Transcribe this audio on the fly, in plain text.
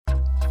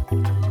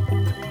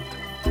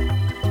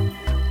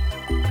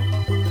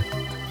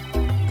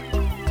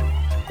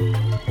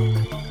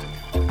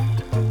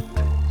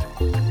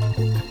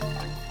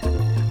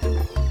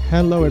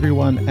Hello,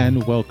 everyone,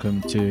 and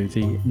welcome to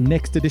the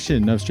next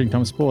edition of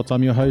Stringtime Sports.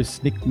 I'm your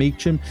host, Nick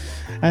Meacham,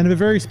 and I have a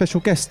very special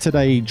guest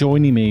today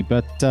joining me.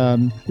 But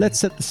let's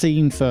set the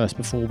scene first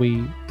before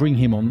we bring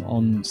him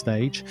on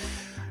stage.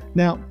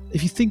 Now,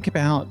 if you think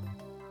about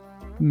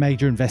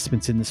major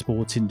investments in the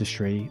sports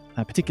industry,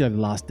 particularly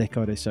the last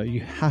decade or so,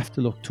 you have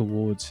to look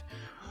towards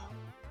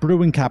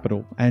Bain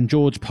Capital and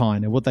George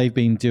Pyne and what they've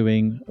been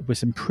doing with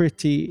some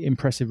pretty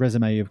impressive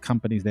resume of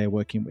companies they're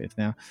working with.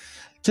 Now,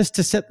 just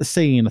to set the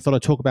scene, I thought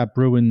I'd talk about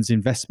Bruin's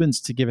investments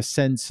to give a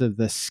sense of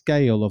the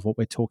scale of what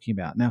we're talking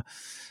about. Now,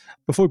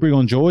 before we bring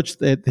on George,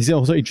 it's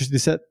also interesting to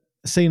set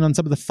the scene on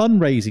some of the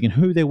fundraising and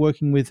who they're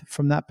working with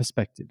from that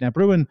perspective. Now,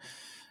 Bruin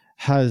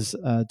has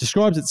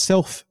describes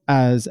itself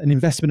as an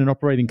investment and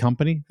operating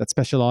company that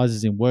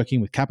specializes in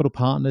working with capital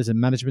partners and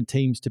management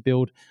teams to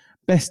build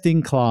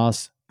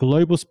best-in-class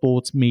global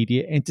sports,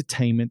 media,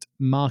 entertainment,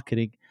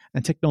 marketing,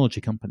 and technology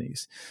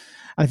companies.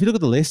 And if you look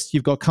at the list,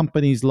 you've got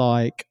companies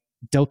like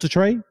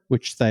Deltatre,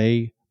 which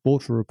they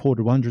bought for a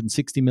reported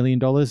 $160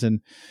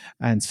 million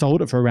and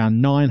sold it for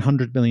around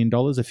 $900 million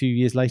a few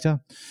years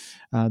later.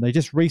 They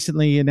just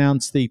recently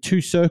announced the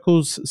Two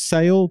Circles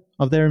sale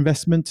of their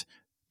investment,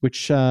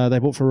 which they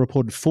bought for a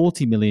reported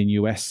 $40 million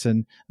US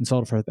and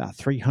sold it for about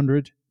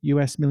 $300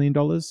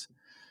 million.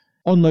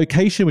 On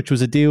Location, which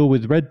was a deal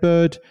with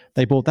Redbird,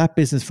 they bought that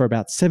business for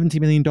about $70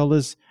 million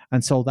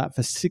and sold that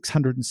for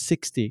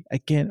 $660,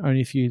 again,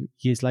 only a few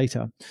years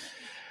later.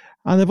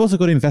 And they've also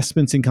got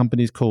investments in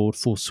companies called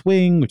Full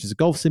Swing, which is a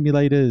golf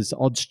simulators,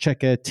 Odds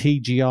Checker,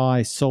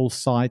 TGI,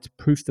 SoulSight,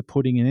 Proof the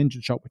Pudding, and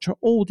Engine Shop, which are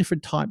all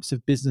different types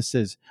of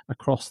businesses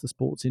across the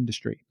sports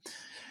industry.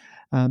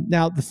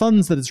 Now, the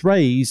funds that it's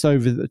raised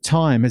over the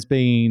time there's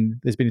been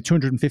a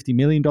 $250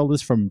 million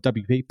from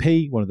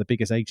WPP, one of the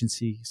biggest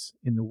agencies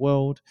in the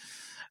world,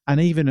 and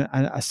even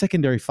a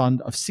secondary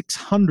fund of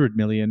 $600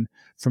 million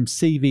from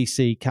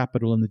CVC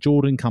Capital and the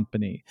Jordan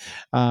Company,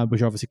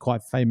 which are obviously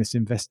quite famous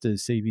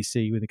investors,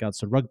 CVC, with regards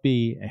to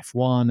rugby,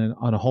 F1,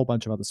 and a whole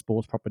bunch of other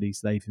sports properties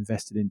they've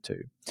invested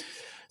into.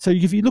 So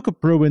if you look at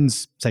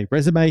Bruin's, say,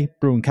 resume,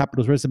 Bain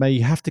Capital's resume,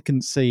 you have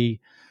to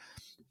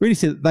really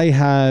see that they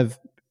have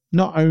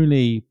not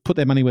only put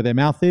their money where their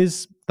mouth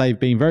is, they've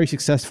been very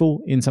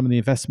successful in some of the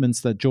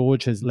investments that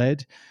George has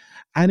led.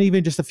 And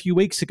even just a few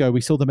weeks ago,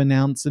 we saw them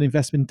announce an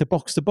investment into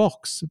Box to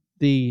Box,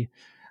 the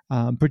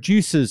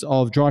producers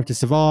of Drive to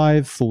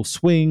Survive, Full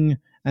Swing,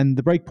 and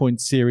the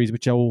Breakpoint series,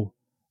 which are all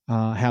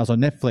housed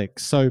on Netflix.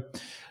 So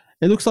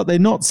it looks like they're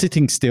not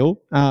sitting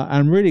still.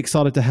 I'm really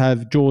excited to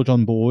have George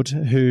on board,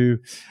 who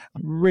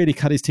really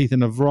cut his teeth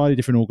in a variety of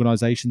different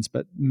organizations,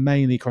 but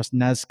mainly across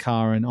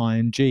NASCAR and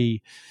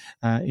IMG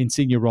in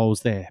senior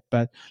roles there.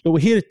 But look, we're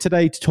here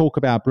today to talk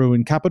about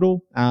Bain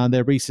Capital,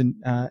 their recent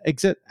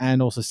exit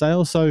and also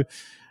sales. So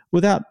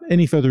without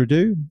any further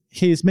ado,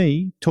 here's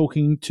me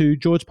talking to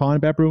George Pyne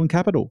about Bain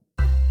Capital.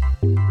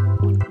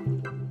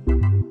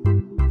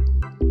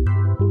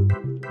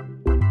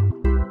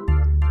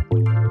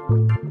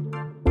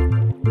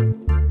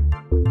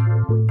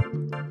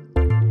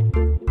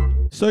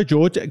 So,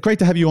 George, great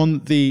to have you on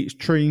the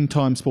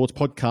Stringtime Sports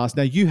podcast.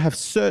 Now, you have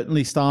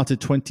certainly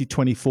started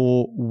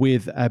 2024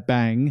 with a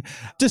bang.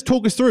 Just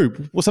talk us through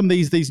what some of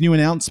these new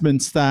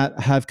announcements that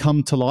have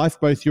come to life,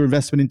 both your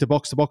investment into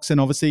Box to Box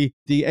and obviously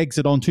the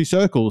exit on Two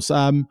Circles.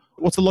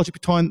 What's the logic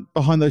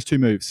behind those two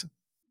moves?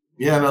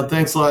 Yeah, no,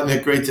 thanks a lot,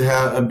 Nick. Great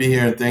to be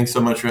here, and thanks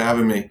so much for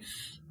having me.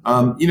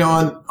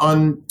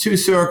 On Two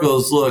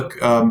Circles, look,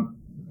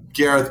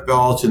 Gareth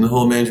Balch and the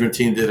whole management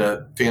team did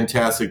a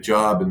fantastic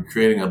job in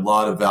creating a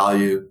lot of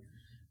value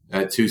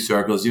at Two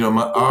Circles.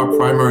 Our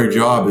primary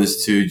job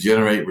is to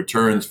generate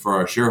returns for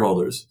our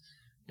shareholders,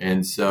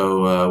 and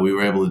so we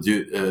were able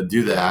to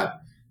do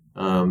that.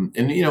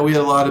 We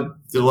had a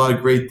lot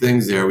of great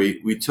things there.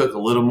 We took a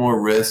little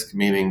more risk,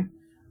 meaning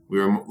we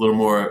were a little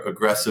more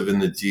aggressive in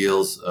the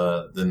deals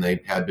than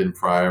they had been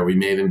prior. We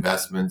made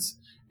investments,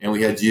 and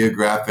we had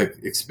geographic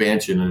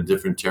expansion in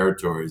different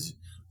territories.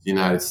 The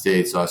United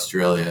States,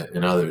 Australia,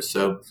 and others.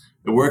 So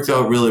it worked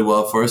out really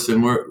well for us,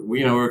 and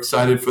we're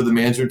excited for the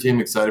management team,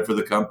 excited for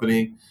the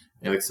company,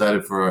 and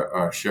excited for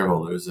our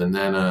shareholders. And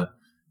then, of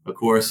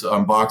course,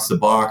 on Box to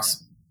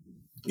Box,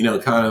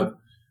 kind of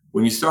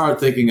when you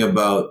start thinking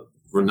about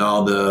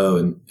Ronaldo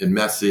and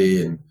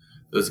Messi and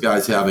those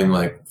guys having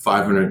like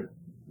 500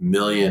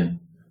 million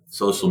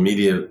social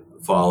media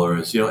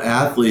followers,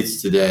 athletes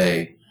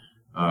today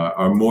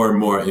are more and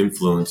more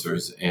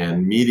influencers,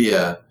 and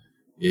media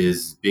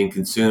is being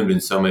consumed in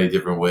so many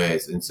different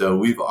ways. And so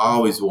we've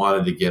always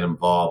wanted to get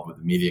involved with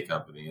the media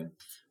company. And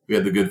we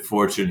had the good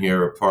fortune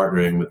here of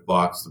partnering with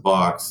Box to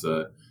Box.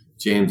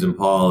 James and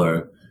Paul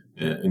are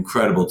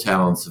incredible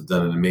talents, have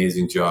done an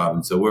amazing job.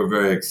 And so we're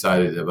very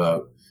excited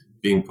about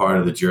being part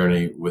of the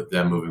journey with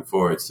them moving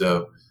forward.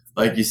 So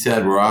like you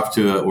said, we're off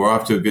to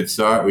a good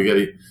start. We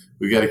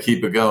got to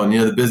keep it going.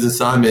 The business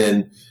I'm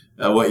in,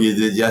 what you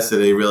did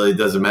yesterday really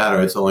doesn't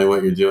matter. It's only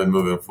what you're doing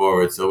moving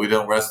forward. So we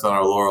don't rest on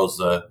our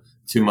laurels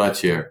too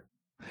much here.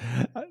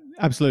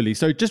 Absolutely.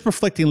 So just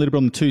reflecting a little bit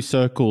on the Two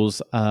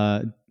Circles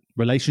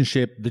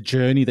relationship, the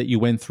journey that you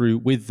went through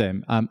with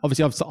them.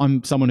 Obviously,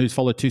 I'm someone who's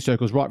followed Two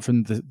Circles right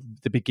from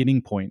the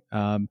beginning point.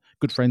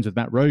 Good friends with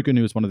Matt Rogan,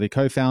 who was one of their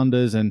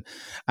co-founders, and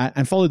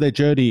followed their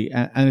journey.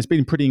 And it's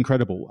been pretty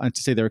incredible and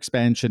to see their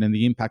expansion and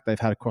the impact they've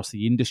had across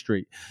the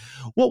industry.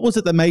 What was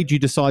it that made you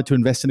decide to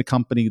invest in a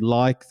company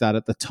like that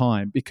at the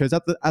time? Because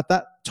at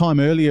that time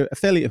earlier,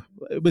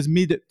 it was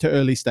mid to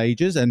early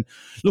stages, and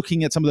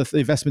looking at some of the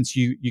investments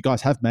you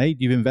guys have made,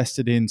 you've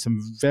invested in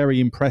some very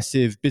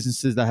impressive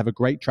businesses that have a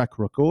great track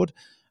record.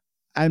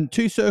 And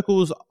Two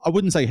Circles, I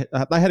wouldn't say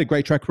they had a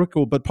great track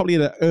record, but probably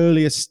at an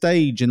earlier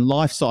stage in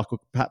life cycle,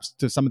 perhaps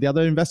to some of the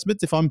other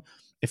investments. If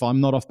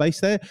I'm not off base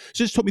there, so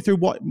just talk me through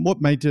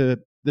what made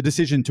the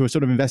decision to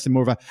sort of invest in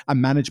more of a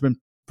management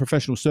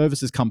professional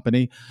services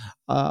company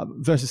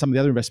versus some of the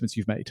other investments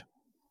you've made.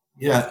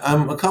 Yeah,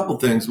 a couple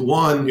things.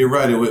 One, you're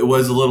right. It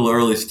was a little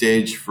early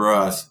stage for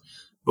us,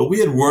 but we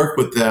had worked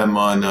with them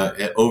on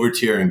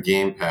Overtier and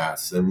Game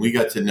Pass, and we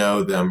got to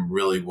know them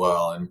really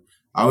well. And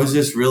I was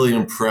just really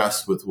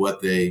impressed with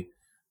the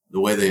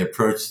way they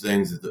approached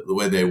things, the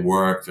way they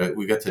worked.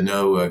 We got to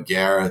know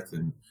Gareth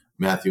and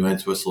Matthew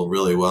Entwistle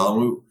really well,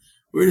 and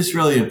we were just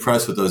really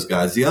impressed with those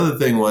guys. The other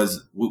thing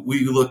was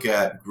we look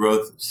at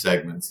growth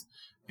segments,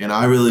 and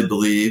I really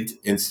believed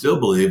and still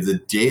believe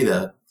that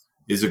data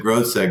is a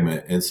growth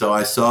segment. And so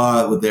I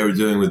saw what they were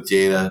doing with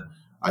data.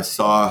 I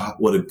saw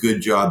what a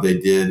good job they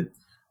did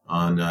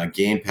on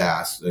Game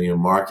Pass,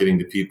 marketing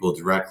to people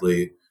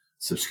directly,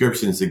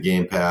 subscriptions to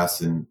Game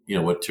Pass, and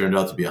what turned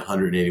out to be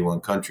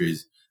 181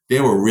 countries. They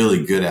were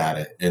really good at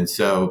it. And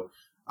so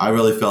I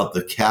really felt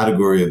the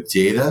category of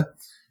data,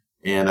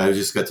 and I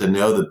just got to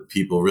know the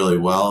people really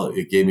well.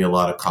 It gave me a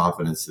lot of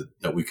confidence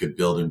that we could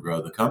build and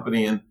grow the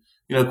company. And,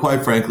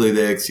 quite frankly,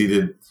 they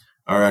exceeded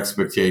our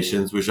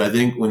expectations, which I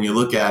think when you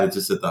look at it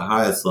just at the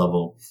highest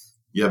level,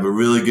 you have a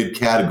really good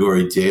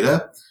category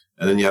data,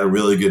 and then you have a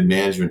really good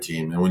management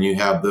team. And when you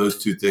have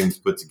those two things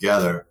put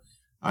together,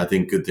 I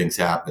think good things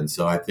happen.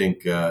 So I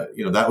think,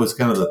 that was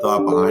kind of the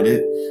thought behind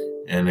it,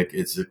 and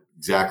it's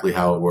exactly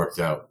how it worked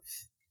out.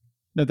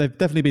 No, they've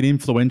definitely been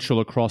influential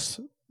across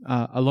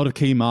a lot of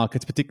key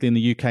markets, particularly in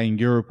the UK and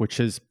Europe, which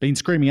has been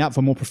screaming out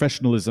for more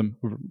professionalism.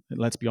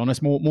 Let's be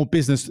honest, more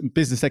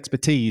business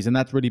expertise, and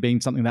that's really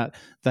been something that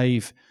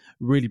they've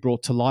really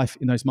brought to life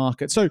in those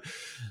markets.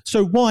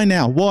 So why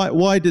now?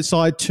 Why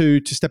decide to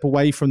step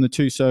away from the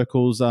Two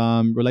Circles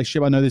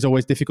relationship? I know there's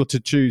always difficult to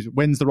choose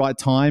when's the right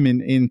time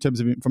in terms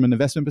of from an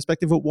investment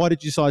perspective. But why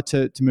did you decide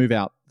to move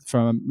out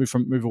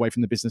move away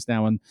from the business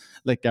now and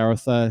let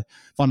Gareth find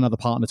another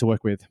partner to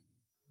work with?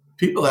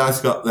 People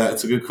ask that.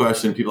 It's a good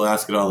question. People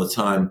ask it all the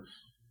time.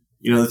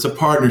 It's a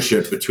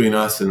partnership between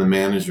us and the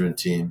management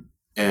team.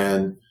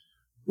 And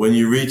when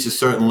you reach a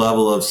certain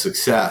level of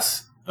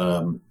success,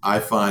 I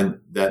find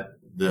that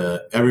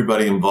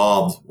everybody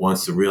involved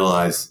wants to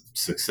realize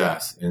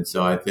success. And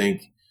so I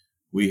think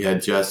we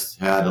had just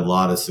had a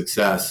lot of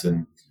success,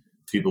 and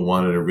people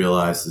wanted to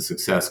realize the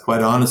success.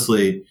 Quite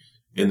honestly,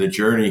 in the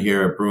journey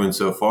here at Bruin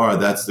so far,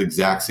 that's the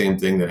exact same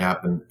thing that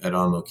happened at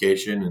On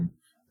Location, and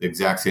the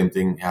exact same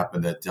thing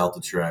happened at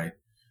Deltatre,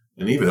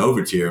 and even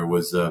Overtier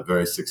was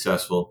very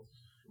successful.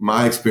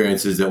 My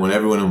experience is that when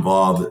everyone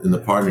involved in the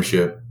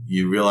partnership,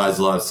 you realize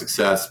a lot of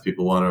success.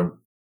 People want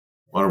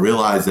to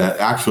realize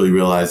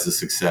the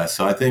success.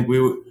 So I think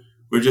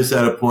we're just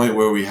at a point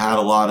where we had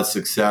a lot of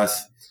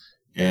success,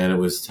 and it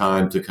was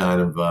time to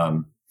kind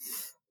of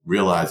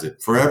realize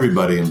it for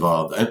everybody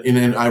involved.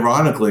 And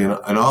ironically, in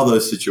all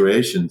those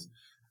situations,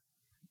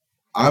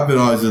 I've been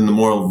always in the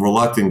more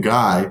reluctant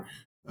guy,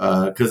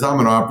 because I'm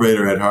an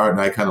operator at heart, and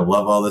I kind of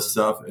love all this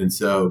stuff, and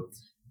so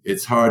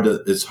it's hard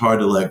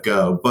to let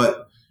go.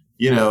 But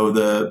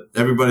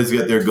everybody's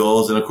got their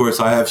goals, and of course,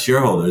 I have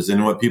shareholders,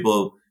 and what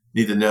people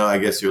need to know, I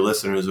guess your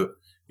listeners,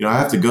 I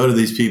have to go to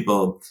these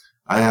people,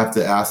 I have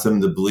to ask them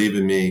to believe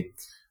in me,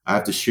 I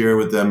have to share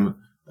with them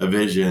a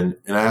vision,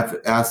 and I have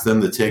to ask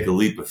them to take a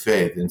leap of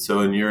faith. And so,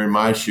 when you're in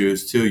my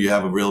shoes too, you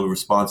have a real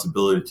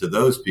responsibility to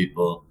those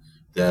people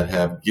that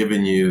have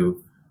given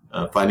you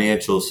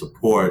financial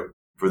support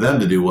for them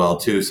to do well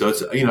too. So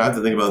it's, I have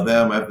to think about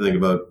them. I have to think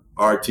about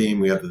our team.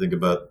 We have to think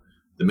about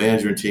the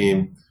management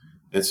team.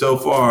 And so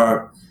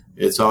far,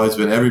 it's always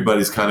been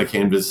everybody's kind of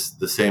came to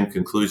the same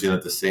conclusion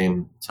at the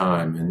same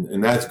time.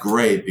 And that's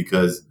great,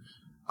 because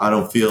I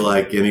don't feel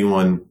like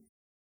anyone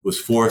was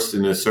forced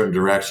in a certain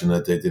direction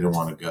that they didn't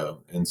want to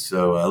go. And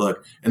so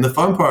look, and the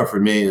fun part for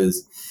me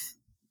is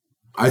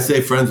I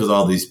stay friends with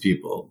all these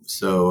people.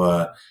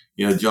 So,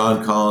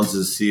 John Collins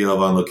is CEO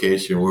of On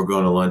Location. We're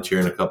going to lunch here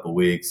in a couple of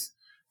weeks.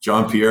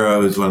 John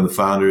Piero is one of the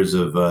founders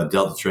of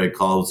Deltatre,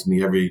 calls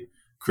me every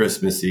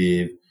Christmas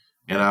Eve.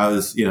 And I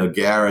was,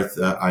 Gareth,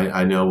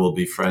 I know we'll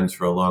be friends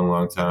for a long,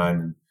 long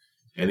time.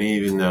 And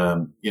even,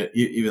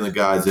 even the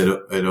guys at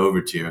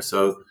Overtier.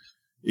 So,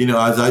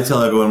 as I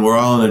tell everyone, we're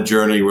all on a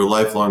journey. We're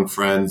lifelong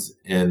friends,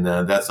 and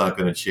that's not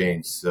going to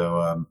change.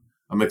 So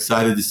I'm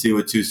excited to see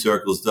what Two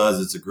Circles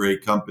does. It's a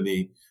great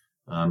company.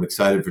 I'm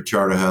excited for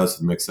Charterhouse.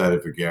 I'm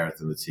excited for Gareth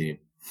and the team.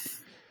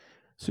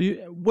 So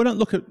why don't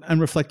look at and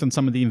reflect on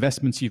some of the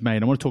investments you've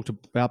made. I want to talk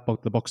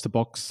about the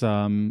box-to-box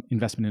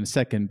investment in a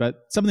second,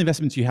 but some of the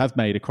investments you have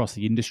made across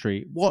the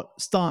industry. When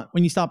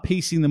you start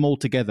piecing them all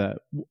together,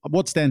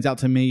 what stands out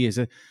to me is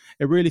it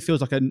really feels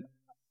like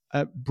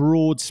a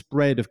broad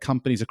spread of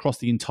companies across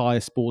the entire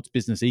sports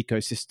business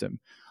ecosystem.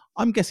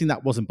 I'm guessing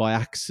that wasn't by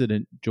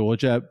accident,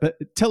 Georgia, but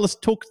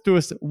talk through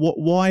us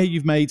why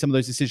you've made some of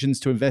those decisions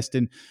to invest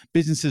in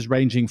businesses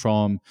ranging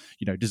from,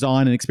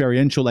 design and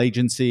experiential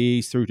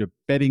agencies through to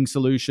betting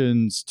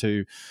solutions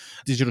to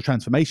digital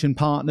transformation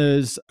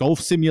partners, golf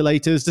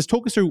simulators. Just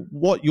talk us through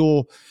what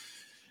your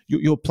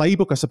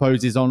playbook, I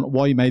suppose, is on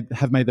why you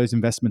have made those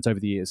investments over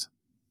the years.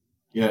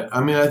 Yeah, I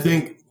mean, I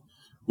think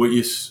what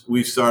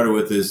we've started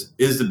with is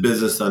the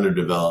business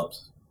underdeveloped?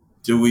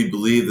 Do we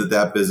believe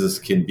that business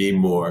can be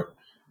more,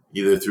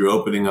 either through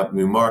opening up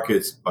new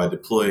markets, by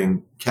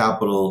deploying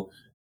capital?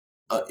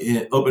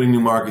 Opening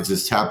new markets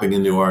is tapping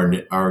into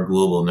our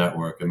global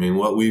network. I mean,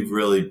 what we've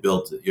really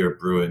built here at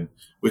Bruin,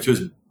 which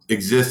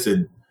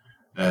existed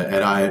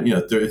at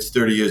it's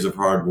 30 years of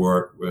hard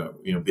work.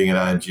 Being at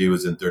IMG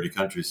was in 30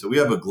 countries, so we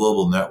have a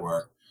global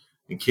network.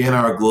 And can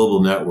our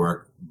global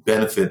network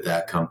benefit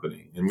that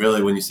company? And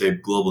really, when you say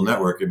global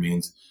network, it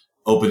means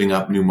opening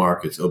up new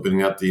markets,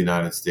 opening up the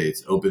United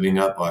States, opening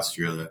up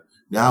Australia,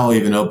 now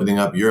even opening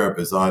up Europe,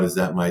 as odd as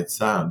that might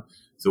sound.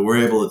 So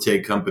we're able to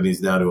take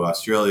companies now to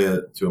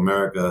Australia, to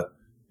America,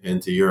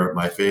 and to Europe.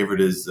 My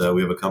favorite is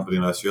we have a company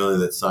in Australia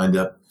that signed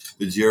up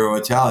the Giro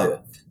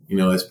Italia,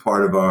 as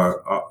part of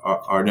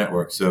our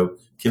network. So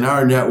can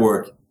our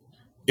network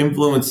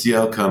influence the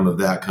outcome of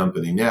that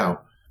company?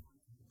 Now,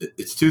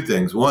 it's two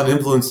things. One,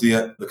 influence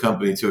the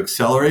company to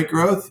accelerate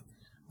growth,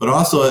 but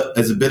also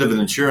as a bit of an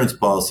insurance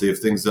policy if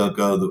things don't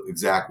go the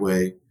exact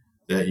way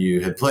that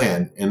you had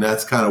planned. And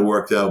that's kind of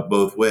worked out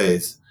both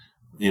ways,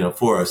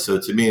 for us.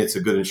 So to me, it's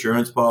a good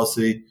insurance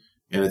policy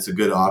and it's a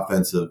good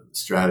offensive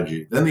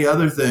strategy. Then the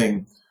other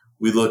thing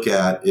we look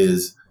at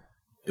is,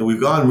 and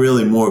we've gone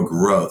really more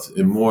growth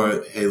and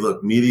more, hey,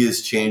 look, media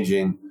is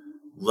changing.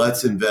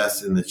 Let's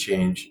invest in the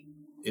change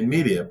in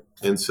media.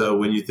 And so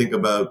when you think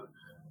about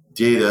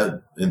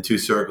data in two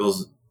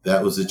circles,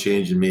 that was the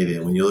change in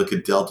media. When you look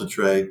at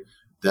Deltatre,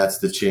 that's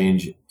the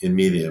change in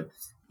media.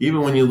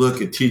 Even when you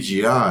look at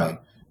TGI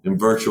and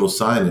virtual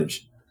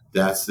signage,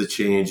 that's the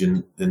change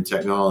in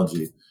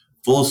technology.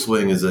 Full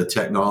Swing is a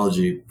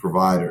technology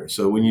provider.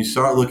 So when you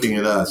start looking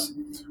at us,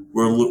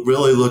 we're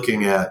really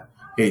looking at,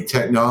 hey,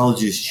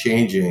 technology is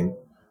changing.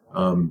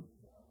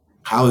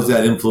 How is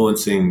that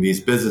influencing these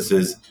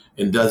businesses?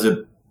 And does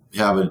it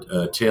have a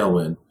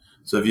tailwind?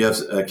 So if you have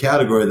a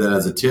category that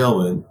has a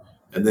tailwind,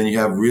 and then you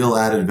have real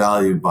added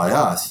value by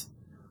us,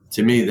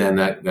 to me, then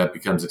that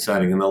becomes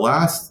exciting. And the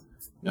last,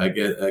 I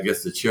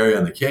guess the cherry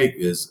on the cake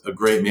is a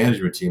great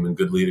management team and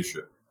good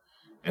leadership.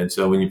 And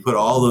so when you put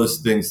all those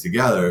things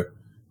together,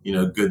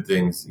 good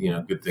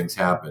things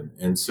happen.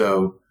 And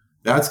so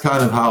that's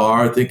kind of how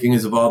our thinking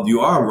has evolved.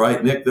 You are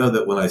right, Nick, though,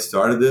 that when I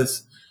started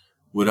this,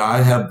 would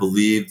I have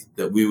believed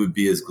that we would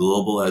be as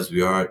global as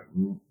we are?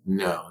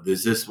 No.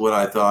 Is this what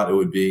I thought it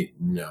would be?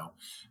 No.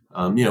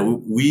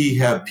 We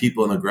have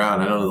people on the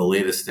ground. I don't know the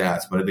latest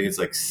stats, but I think it's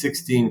like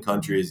 16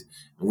 countries,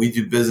 and we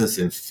do business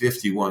in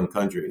 51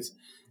 countries.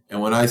 And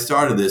when I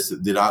started this,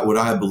 would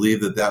I have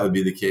believed that would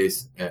be the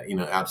case?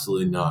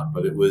 Absolutely not.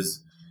 But it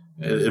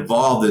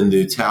evolved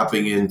into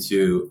tapping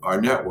into our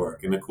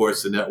network. And of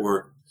course, the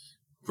network,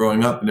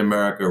 growing up in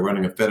America,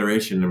 running a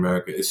federation in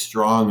America, is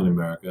strong in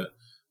America,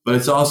 but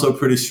it's also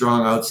pretty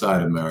strong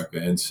outside America.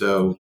 And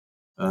so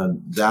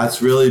that's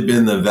really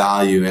been the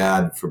value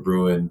add for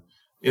Bruin.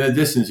 In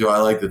addition to, I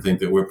like to think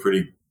that we're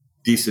pretty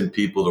decent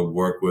people to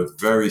work with,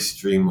 very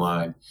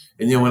streamlined.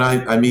 And, when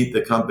I meet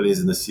the companies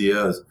and the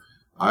CEOs,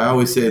 I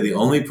always say the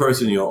only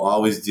person you'll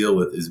always deal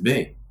with is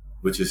me,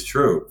 which is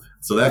true.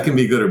 So that can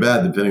be good or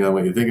bad, depending on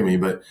what you think of me.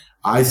 But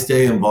I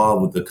stay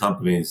involved with the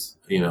companies,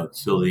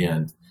 till the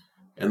end.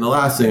 And the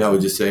last thing I would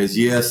just say is,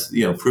 yes,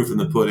 proof in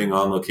the pudding,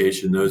 On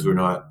Location, those were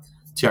not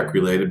tech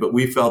related, but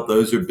we felt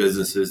those are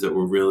businesses that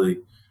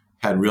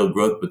had real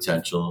growth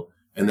potential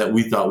and that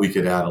we thought we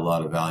could add a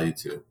lot of value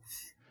to.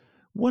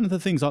 One of the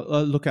things I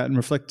look at and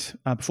reflect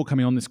before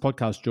coming on this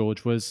podcast,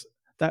 George, was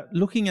that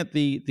looking at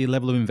the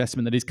level of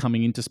investment that is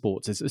coming into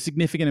sports, there's a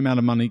significant amount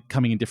of money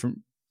coming in different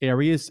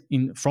areas,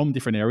 from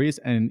different areas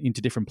and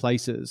into different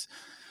places.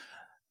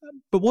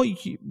 But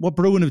what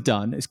Bruin have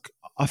done is,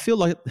 I feel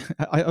like,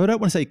 I don't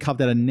want to say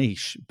carved out a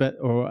niche, but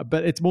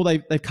it's more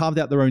they've carved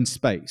out their own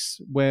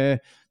space where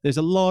there's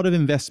a lot of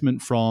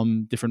investment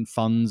from different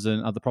funds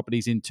and other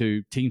properties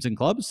into teams and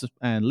clubs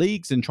and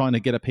leagues, and trying to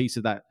get a piece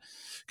of that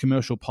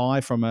commercial pie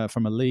from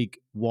a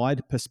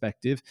league-wide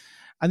perspective.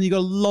 And you've got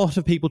a lot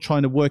of people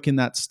trying to work in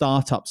that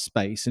startup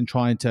space and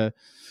trying to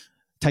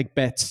take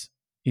bets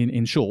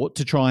in short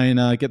to try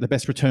and get the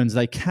best returns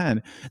they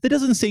can. There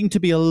doesn't seem to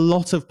be a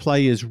lot of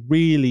players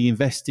really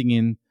investing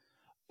in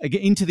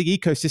again, into the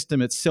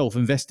ecosystem itself,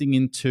 investing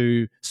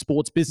into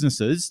sports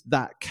businesses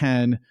that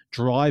can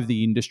drive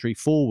the industry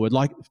forward,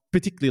 like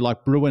particularly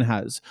like Bruin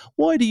has.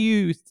 Why do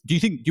you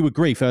think you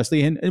agree,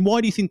 firstly, and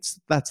why do you think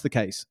that's the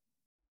case?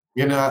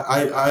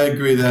 I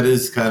agree. That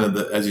is kind of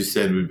as you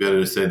said, we'd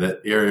better say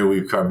that area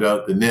we've carved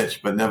out the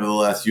niche, but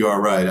nevertheless, you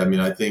are right. I mean,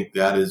 I think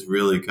that is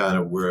really kind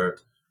of where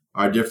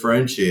our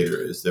differentiator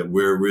is, that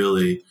we're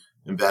really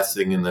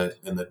investing in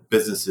the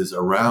businesses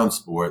around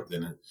sport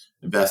than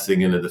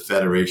investing into the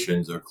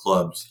federations or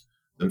clubs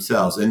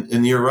themselves.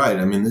 And you're right.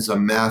 I mean, there's a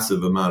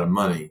massive amount of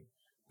money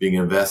being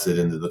invested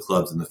into the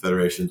clubs and the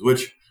federations,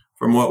 which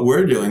from what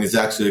we're doing is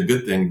actually a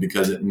good thing,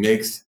 because it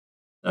makes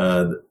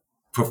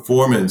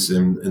performance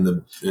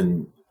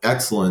in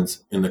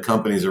excellence in the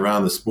companies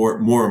around the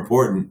sport more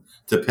important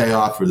to pay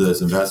off for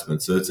those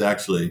investments. So it's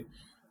actually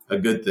a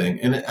good thing.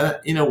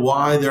 And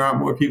why there aren't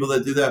more people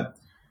that do that?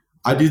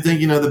 I do think,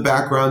 the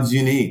background's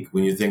unique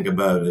when you think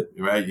about it,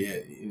 right?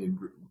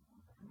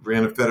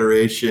 Ran a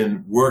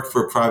federation, worked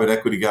for a private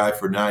equity guy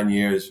for 9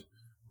 years,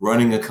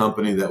 running a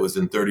company that was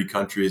in 30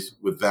 countries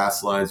with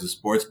vast lines of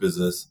sports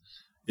business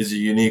is a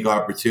unique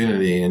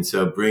opportunity. And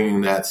so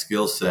bringing that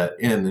skill set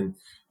in, and,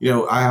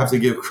 I have to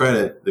give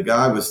credit. The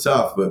guy was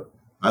tough, but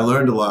I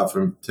learned a lot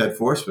from Ted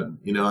Forsman.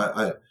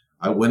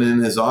 I went in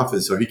his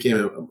office, or he came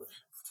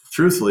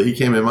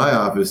in my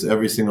office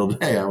every single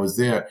day. I was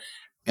there.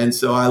 And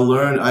so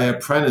I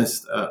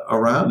apprenticed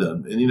around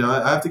him. And,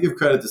 I have to give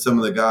credit to some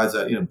of the guys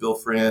that, Bill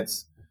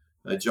France,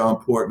 John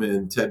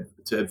Portman, Ted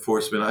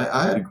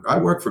Forsman. I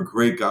worked for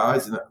great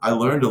guys, and I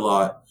learned a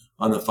lot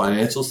on the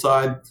financial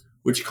side,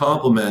 which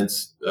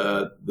complements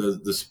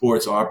the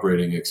sports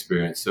operating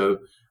experience. So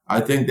I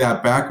think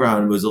that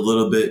background was a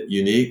little bit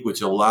unique,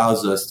 which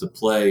allows us to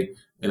play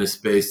in a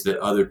space that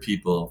other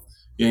people,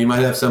 you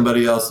might have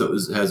somebody else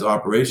that has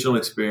operational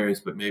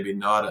experience, but maybe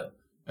not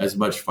as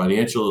much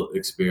financial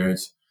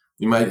experience.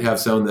 You might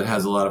have someone that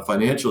has a lot of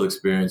financial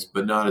experience,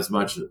 but not as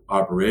much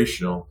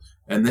operational.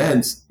 And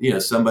then,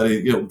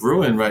 somebody,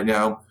 Bruin right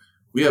now,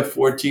 we have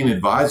 14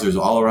 advisors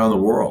all around the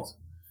world.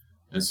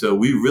 And so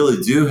we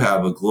really do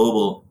have a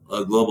global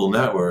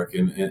network.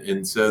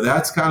 And so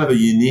that's kind of a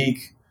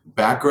unique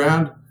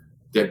background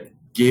that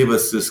gave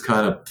us this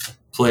kind of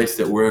place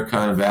that we're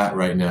kind of at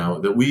right now.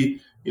 That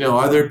we,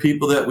 are there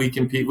people that we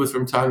compete with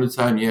from time to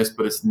time? Yes,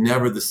 but it's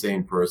never the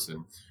same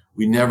person.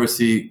 We never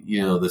see,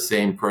 the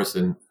same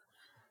person.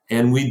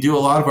 And we do a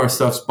lot of our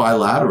stuff's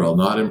bilateral,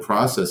 not in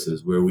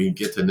processes, where we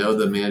get to know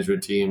the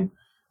management team.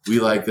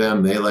 We like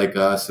them, they like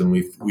us, and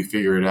we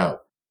figure it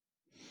out.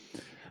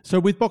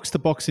 So with the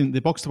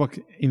box-to-box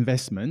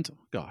investment,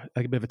 God,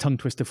 a bit of a tongue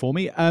twister for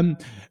me.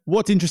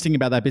 What's interesting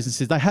about that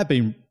business is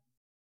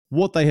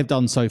what they have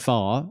done so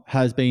far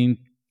has been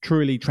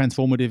truly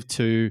transformative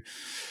to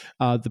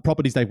the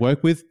properties they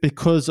work with,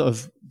 because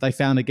they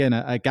found, again,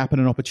 a gap and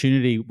an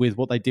opportunity with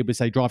what they did with,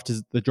 say,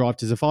 the Drive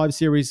to Survive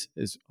series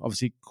has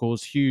obviously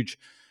caused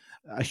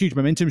a huge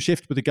momentum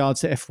shift with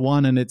regards to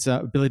F1 and its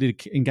ability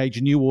to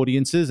engage new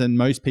audiences. And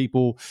most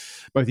people,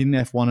 both in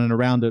F1 and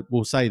around it,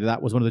 will say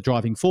that was one of the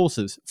driving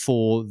forces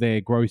for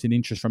their growth and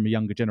interest from a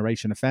younger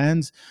generation of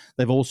fans.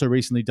 They've also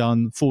recently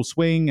done Full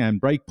Swing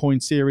and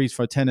Breakpoint series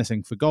for tennis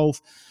and for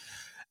golf.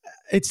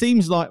 It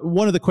seems like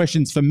one of the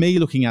questions for me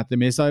looking at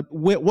them is,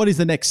 what is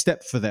the next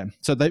step for them?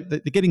 So they're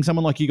getting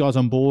someone like you guys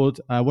on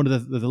board. One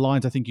of the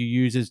lines I think you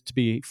use is to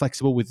be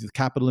flexible with the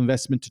capital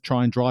investment to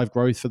try and drive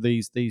growth for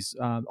these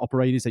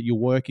operators that you're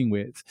working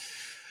with.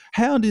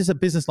 How does a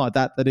business like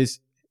that is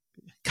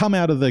come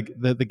out of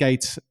the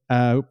gates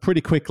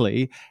pretty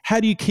quickly?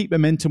 How do you keep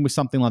momentum with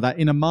something like that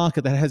in a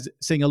market that has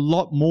seen a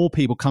lot more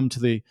people come to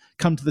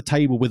the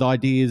table with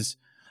ideas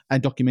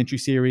and documentary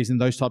series and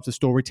those types of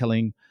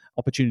storytelling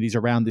opportunities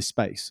around this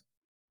space?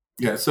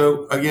 Yeah.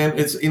 So again,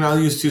 it's, I'll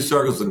use two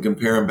circles and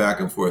compare them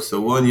back and forth.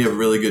 So one, you have a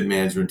really good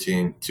management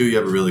team. Two, you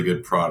have a really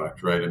good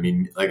product, right? I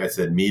mean, like I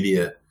said,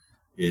 media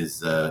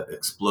is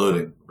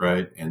exploding,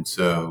 right? And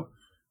so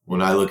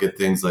when I look at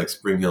things like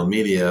Spring Hill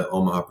Media,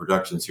 Omaha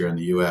Productions here in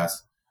the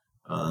U.S.,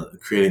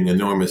 creating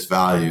enormous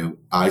value,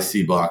 I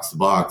see Box to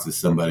Box as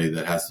somebody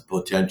that has the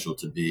potential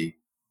to be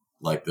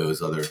like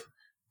those other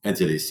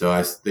entities. So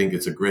I think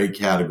it's a great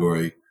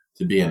category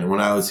to be in. And when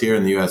I was here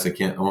in the U.S.,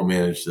 I won't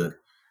manage the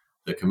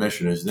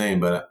commissioner's name,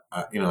 but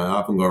I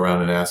often go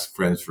around and ask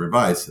friends for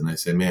advice, and they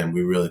say, "Man,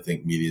 we really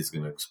think media is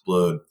going to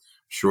explode,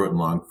 short and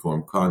long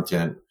form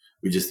content.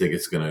 We just think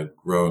it's going to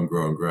grow and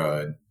grow and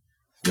grow."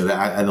 And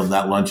I know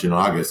that lunch in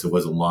August, it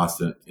wasn't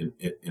lost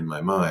in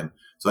my mind.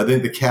 So I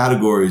think the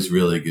category is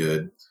really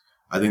good.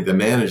 I think the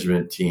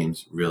management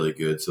team's really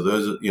good. So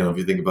those, if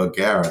you think about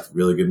Gareth,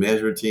 really good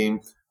management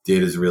team.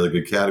 Data is a really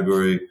good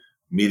category.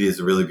 Media is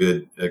a really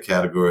good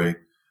category.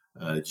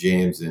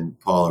 James and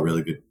Paul are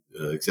really good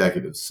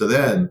executives. So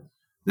then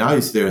now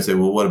you sit there and say,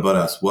 well, what about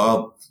us?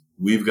 Well,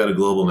 we've got a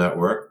global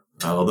network,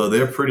 although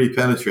they're pretty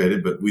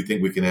penetrated, but we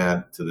think we can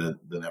add to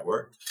the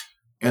network.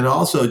 And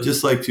also,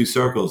 just like Two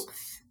Circles,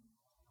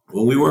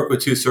 when we work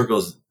with Two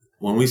Circles,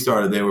 when we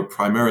started, they were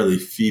primarily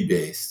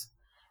fee-based.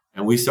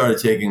 And we started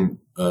taking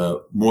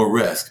more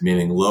risk,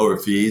 meaning lower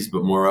fees,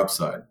 but more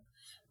upside.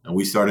 And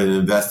we started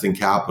investing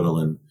capital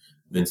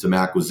in some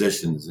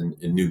acquisitions and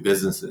in new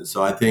businesses.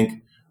 So I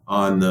think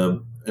and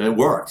it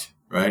worked,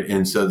 right?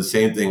 And so the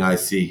same thing I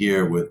see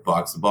here with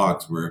Box to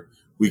Box, where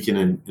we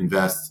can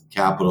invest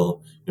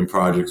capital in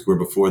projects where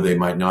before they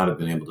might not have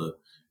been able to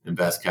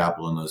invest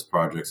capital in those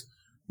projects.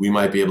 We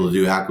might be able to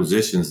do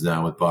acquisitions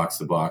now with Box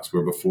to Box,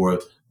 where before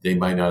they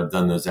might not have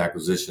done those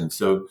acquisitions.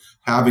 So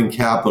having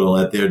capital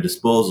at their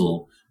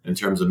disposal in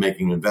terms of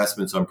making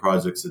investments on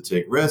projects that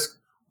take risk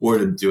or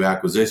to do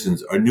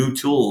acquisitions are new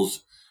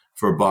tools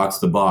for Box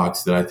to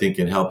Box that I think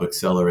can help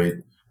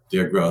accelerate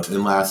their growth.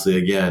 And lastly,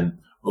 again,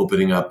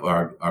 opening up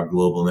our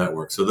global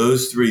network. So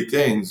those three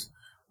things,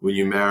 when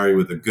you marry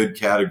with a good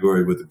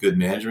category, with a good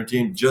management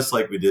team, just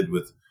like we did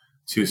with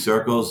Two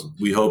Circles,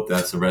 we hope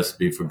that's a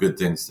recipe for good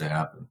things to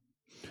happen.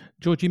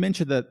 George, you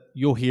mentioned that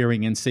you're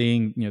hearing and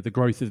seeing, the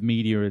growth of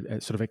media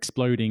sort of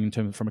exploding in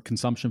terms from a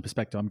consumption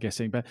perspective, I'm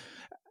guessing, but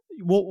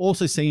we're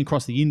also seeing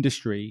across the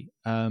industry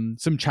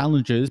some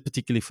challenges,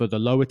 particularly for the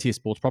lower tier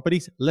sports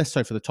properties, less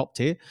so for the top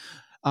tier,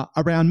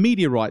 around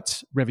media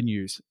rights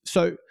revenues.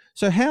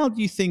 So how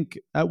do you think?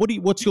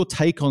 What's your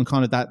take on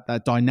kind of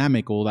that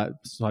dynamic, or that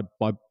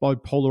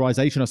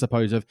bipolarization, I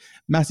suppose, of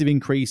massive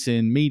increase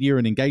in media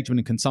and engagement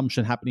and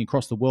consumption happening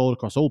across the world,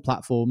 across all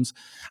platforms,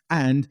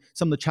 and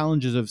some of the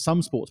challenges of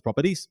some sports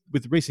properties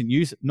with recent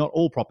news, not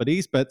all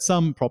properties, but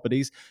some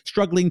properties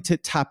struggling to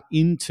tap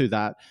into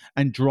that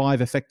and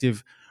drive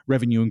effective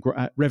revenue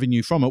and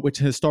revenue from it, which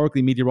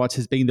historically media rights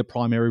has been the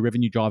primary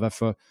revenue driver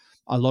for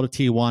a lot of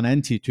tier 1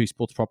 and tier 2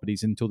 sports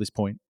properties until this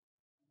point.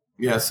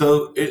 Yeah,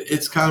 so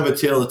it's kind of a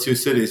tale of two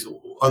cities.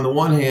 On the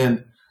one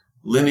hand,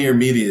 linear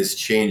media is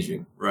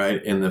changing,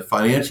 right? And the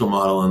financial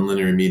model on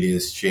linear media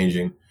is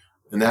changing.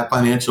 And that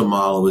financial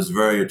model was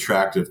very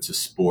attractive to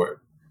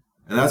sport.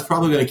 And that's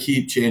probably going to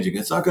keep changing.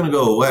 It's not going to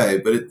go away,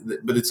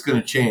 but it's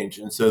going to change.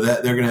 And so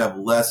that they're going to have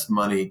less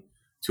money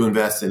to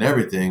invest in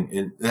everything.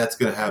 And that's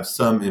going to have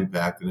some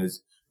impact. And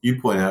as you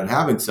point out,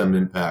 having some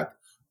impact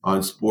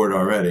on sport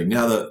already.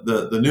 Now,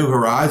 the new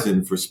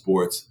horizon for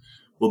sports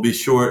will be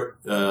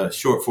short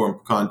form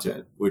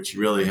content, which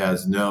really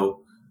has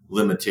no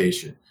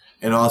limitation.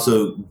 And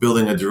also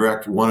building a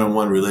direct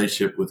one-on-one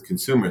relationship with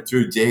consumer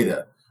through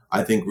data,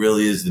 I think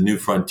really is the new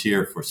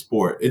frontier for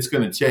sport. It's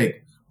going to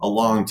take a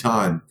long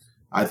time,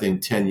 I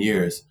think 10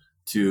 years,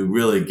 to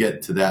really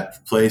get to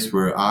that place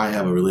where I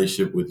have a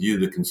relationship with you,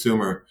 the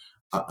consumer.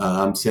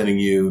 I'm sending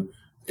you,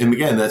 and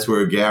again, that's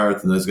where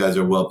Gareth and those guys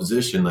are well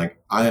positioned.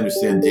 Like, I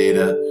understand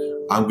data.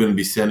 I'm going to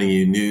be sending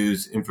you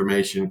news,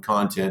 information,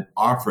 content,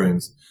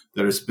 offerings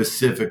that are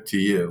specific to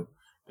you.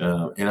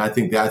 And I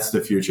think that's the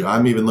future.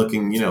 I'm even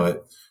looking,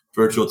 at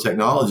virtual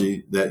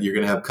technology that you're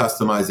going to have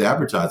customized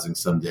advertising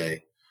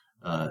someday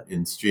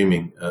in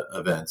streaming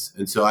events.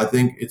 And so I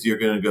think you're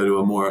going to go to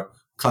a more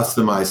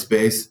customized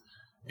space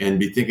and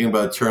be thinking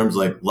about terms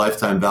like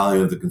lifetime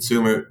value of the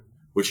consumer,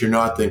 which you're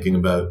not thinking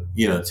about,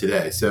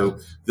 today. So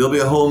there'll be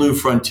a whole new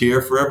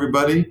frontier for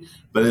everybody,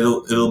 but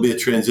it'll be a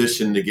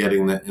transition to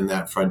getting in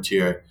that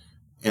frontier.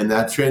 And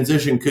that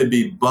transition could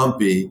be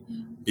bumpy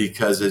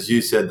because, as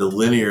you said, the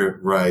linear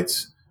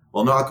rights,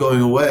 while not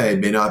going away,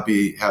 may not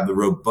have the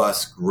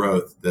robust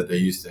growth that they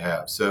used to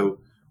have. So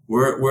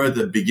we're at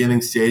the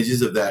beginning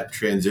stages of that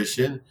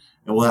transition,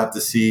 and we'll have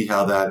to see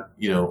how that,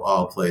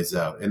 all plays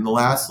out. And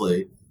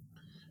lastly,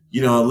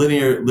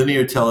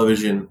 linear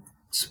television,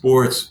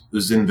 sports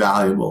is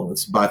invaluable.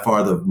 It's by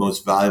far the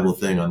most valuable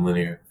thing on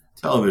linear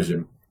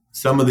television.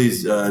 Some of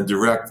these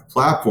direct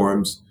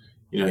platforms,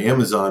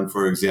 Amazon,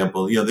 for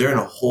example, they're in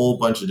a whole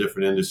bunch of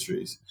different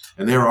industries,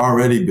 and they're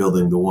already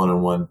building the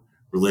one-on-one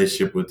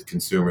relationship with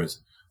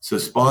consumers. So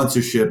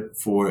sponsorship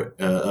for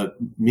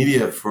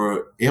media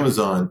for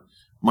Amazon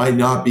might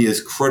not be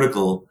as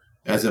critical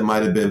as it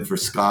might have been for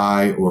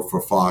Sky or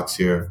for Fox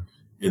here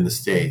in the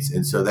States.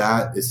 And so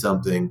that is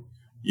something,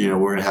 we're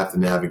going to have to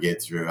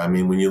navigate through. I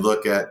mean, when you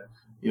look at,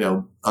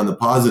 on the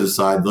positive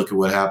side, look at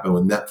what happened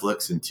with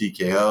Netflix and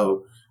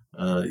TKO,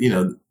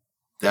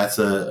 that's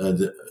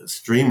a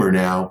streamer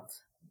now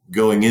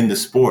going into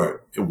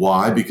sport.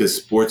 Why? Because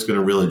sport's going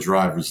to really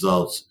drive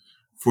results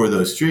for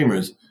those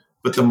streamers.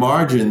 But the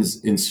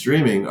margins in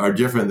streaming are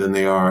different than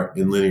they are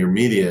in linear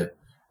media.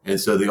 And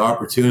so the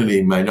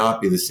opportunity might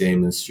not be the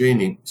same in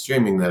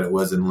streaming that it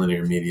was in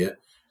linear media.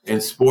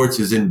 And sports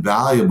is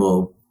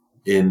invaluable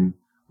in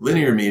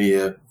linear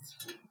media,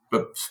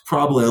 but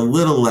probably a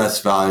little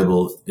less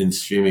valuable in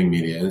streaming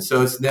media. And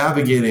so it's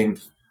navigating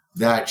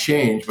that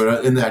change.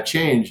 But in that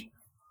change,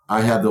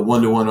 I have the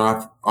one-to-one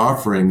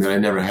offering that I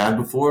never had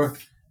before.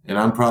 And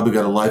I'm probably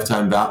got a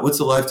lifetime value. What's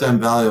the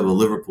lifetime value of a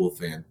Liverpool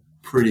fan?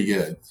 Pretty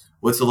good.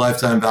 What's the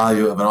lifetime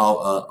value of an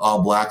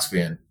All Blacks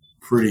fan?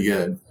 Pretty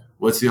good.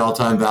 What's the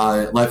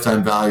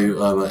lifetime value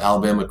of an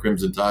Alabama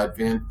Crimson Tide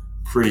fan?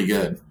 Pretty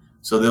good.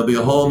 So there'll be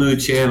a whole new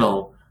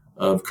channel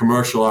of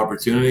commercial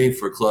opportunity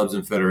for clubs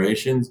and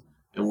federations,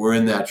 and we're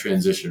in that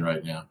transition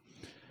right now.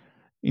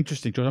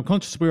 Interesting, George. I'm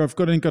conscious I've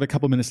got a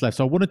couple of minutes left,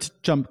 so I wanted to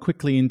jump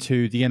quickly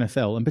into the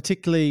NFL, and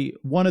particularly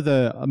one of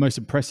the most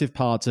impressive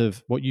parts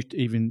of what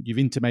you've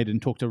intimated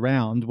and talked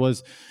around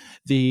was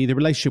the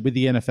relationship with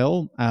the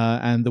NFL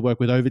and the work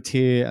with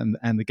Overtier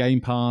and the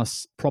Game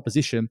Pass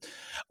proposition.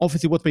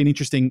 Obviously, what's been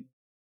interesting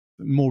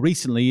more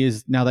recently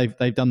is now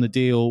they've done the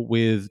deal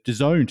with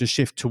DAZN to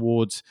shift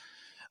towards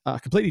a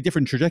completely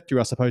different trajectory,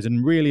 I suppose,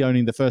 and really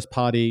owning the first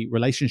party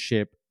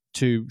relationship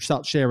to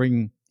start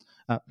sharing.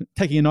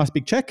 Taking a nice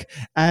big check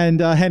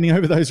and handing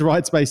over those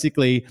rights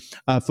basically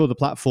for the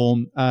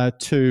platform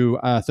to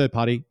a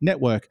third-party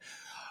network.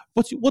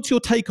 What's your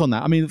take on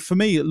that? I mean, for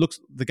me, it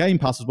looks the Game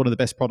Pass was one of the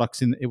best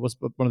products in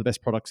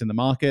the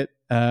market.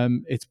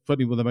 It's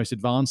probably one of the most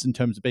advanced in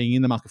terms of being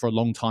in the market for a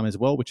long time as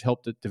well, which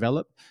helped it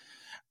develop.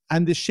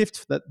 And the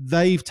shift that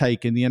they've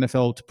taken, the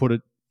NFL, to put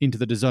it into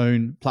the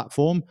DAZN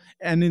platform,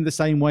 and in the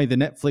same way the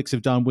Netflix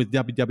have done with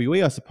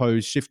WWE, I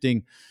suppose,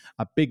 shifting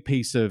a big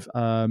piece of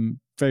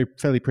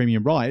fairly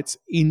premium rights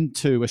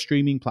into a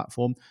streaming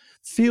platform,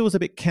 feels a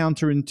bit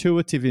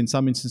counterintuitive in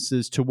some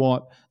instances to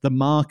what the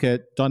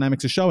market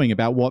dynamics are showing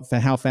about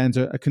how fans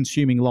are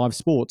consuming live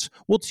sports.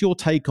 What's your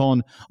take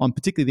on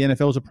particularly the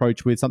NFL's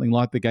approach with something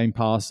like the Game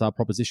Pass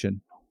proposition?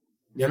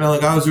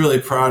 I was really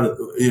proud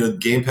of,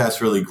 Game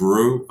Pass really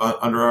grew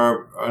under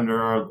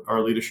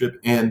our leadership,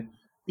 and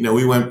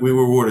we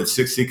were awarded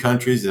 60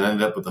 countries and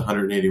ended up with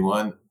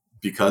 181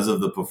 because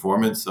of the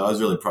performance. So I was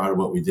really proud of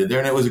what we did there,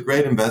 and it was a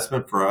great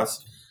investment for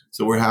us.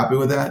 So we're happy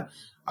with that.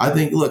 I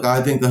think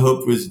the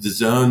hope was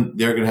DAZN.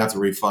 They're going to have to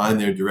refine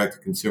their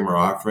direct-to-consumer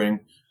offering.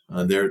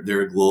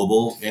 They're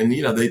global, and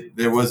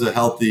there was a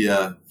healthy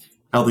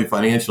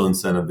financial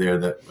incentive there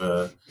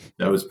that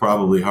was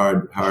probably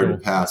hard to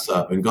pass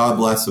up. And God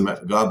bless them.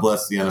 God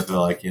bless the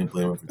NFL. I can't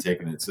blame them for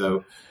taking it.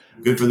 So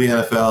good for the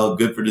NFL.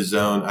 Good for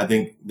DAZN. I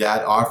think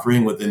that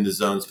offering within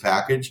DAZN's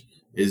package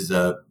is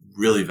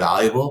really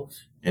valuable,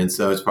 and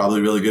so it's probably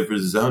really good for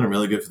DAZN and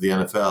really good for the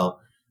NFL.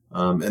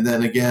 And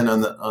then again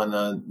on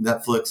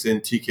Netflix and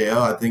TKO,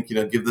 I think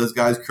give those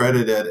guys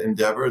credit at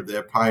Endeavor.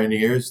 They're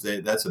pioneers.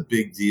 That's a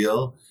big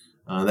deal.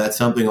 That's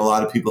something a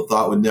lot of people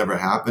thought would never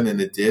happen, and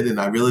it did. And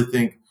I really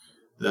think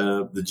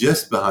the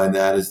gist behind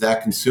that is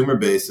that consumer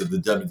base of the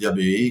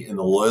WWE and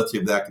the loyalty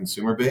of that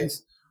consumer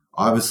base.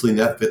 Obviously,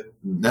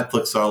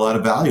 Netflix saw a lot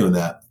of value in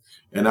that,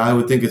 and I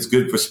would think it's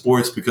good for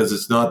sports because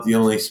it's not the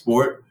only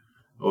sport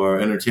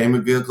or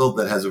entertainment vehicle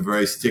that has a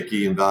very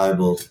sticky and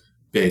valuable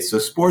base. So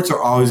sports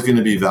are always going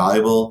to be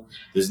valuable.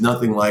 There's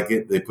nothing like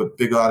it. They put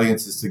big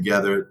audiences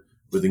together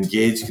with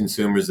engaged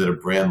consumers that are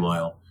brand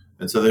loyal.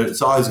 And so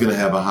it's always going to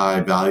have a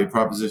high value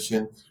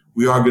proposition.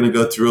 We are going to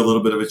go through a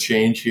little bit of a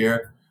change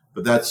here,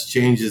 but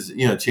change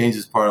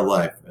is part of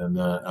life. And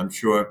I'm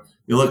sure,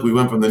 we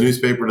went from the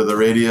newspaper to the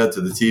radio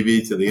to the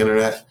TV to the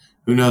internet.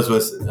 Who knows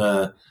what's,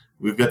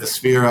 we've got the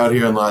Sphere out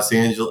here in Los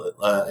Angeles,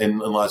 in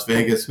Las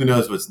Vegas. Who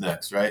knows what's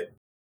next, right?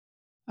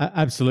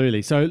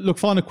 Absolutely. So look,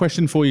 final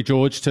question for you,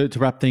 George, to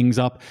wrap things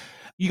up.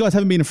 You guys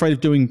haven't been afraid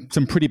of doing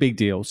some pretty big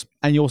deals,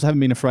 and you also haven't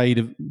been afraid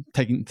of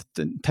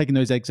taking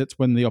those exits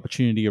when the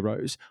opportunity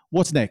arose.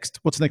 What's next?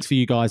 What's next for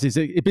you guys? Is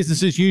it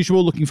business as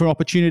usual, looking for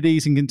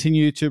opportunities and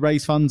continue to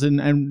raise funds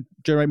and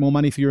generate more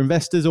money for your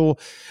investors, or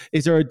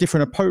is there a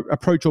different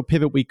approach or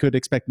pivot we could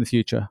expect in the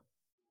future?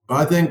 Well,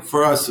 I think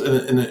for us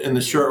in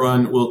the short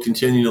run, we'll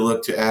continue to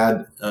look to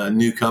add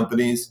new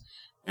companies.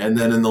 And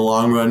then in the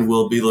long run,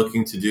 we'll be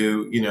looking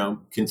to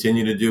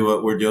continue to do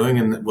what we're doing,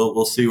 and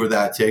we'll see where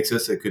that takes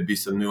us. It could be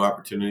some new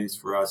opportunities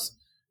for us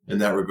in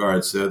that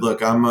regard. So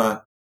look, I'm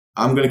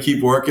going to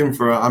keep working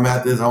I'm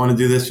at this. I want to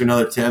do this for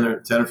another 10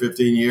 or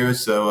 15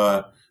 years.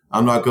 So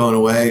I'm not going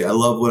away. I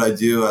love what I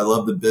do. I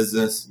love the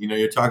business.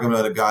 You're talking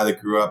about a guy that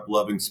grew up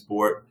loving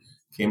sport,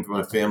 came from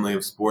a family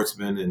of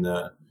sportsmen, and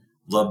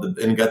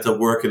and got to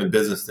work in a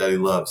business that he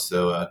loves.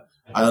 So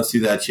I don't see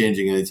that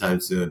changing anytime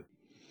soon.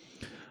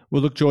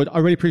 Well, look, George, I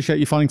really appreciate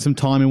you finding some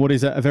time in what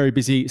is a very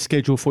busy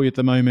schedule for you at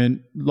the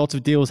moment. Lots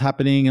of deals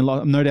happening, and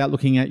I'm no doubt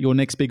looking at your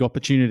next big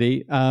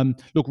opportunity.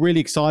 Look, really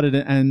excited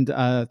and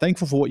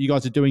thankful for what you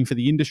guys are doing for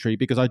the industry,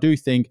 because I do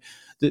think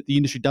that the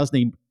industry does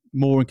need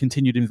more and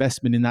continued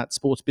investment in that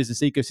sports business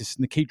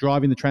ecosystem to keep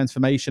driving the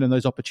transformation and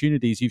those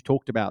opportunities you've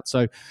talked about.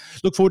 So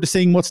look forward to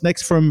seeing what's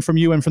next from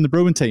you and from the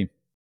Bruin team.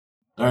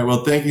 All right.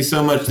 Well, thank you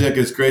so much, Nick.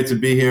 It's great to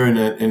be here,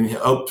 and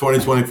hope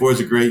 2024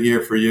 is a great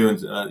year for you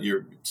and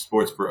your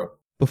SportsPro.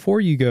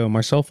 Before you go,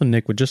 myself and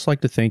Nick would just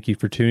like to thank you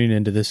for tuning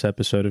into this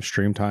episode of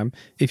Streamtime.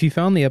 If you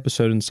found the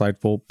episode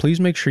insightful, please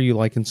make sure you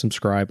like and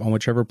subscribe on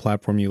whichever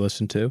platform you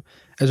listen to.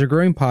 As a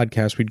growing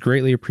podcast, we'd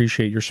greatly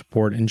appreciate your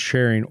support in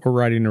sharing or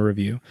writing a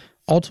review.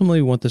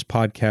 Ultimately, we want this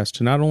podcast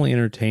to not only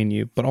entertain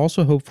you, but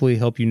also hopefully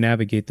help you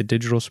navigate the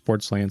digital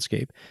sports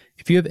landscape.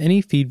 If you have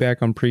any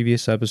feedback on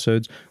previous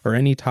episodes or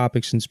any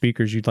topics and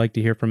speakers you'd like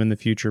to hear from in the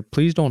future,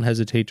 please don't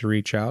hesitate to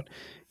reach out.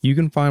 You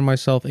can find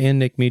myself and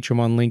Nick Meacham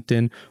on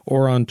LinkedIn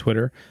or on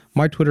Twitter.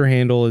 My Twitter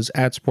handle is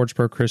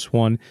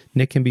 @SportsProChris1.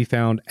 Nick can be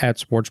found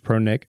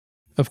 @SportsProNick.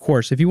 Of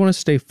course, if you want to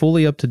stay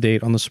fully up to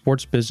date on the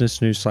sports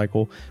business news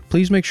cycle,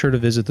 please make sure to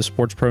visit the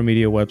SportsPro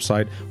Media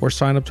website or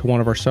sign up to one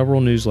of our several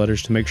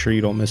newsletters to make sure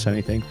you don't miss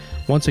anything.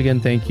 Once again,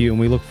 thank you, and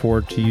we look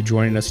forward to you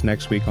joining us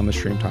next week on the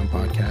Streamtime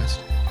podcast.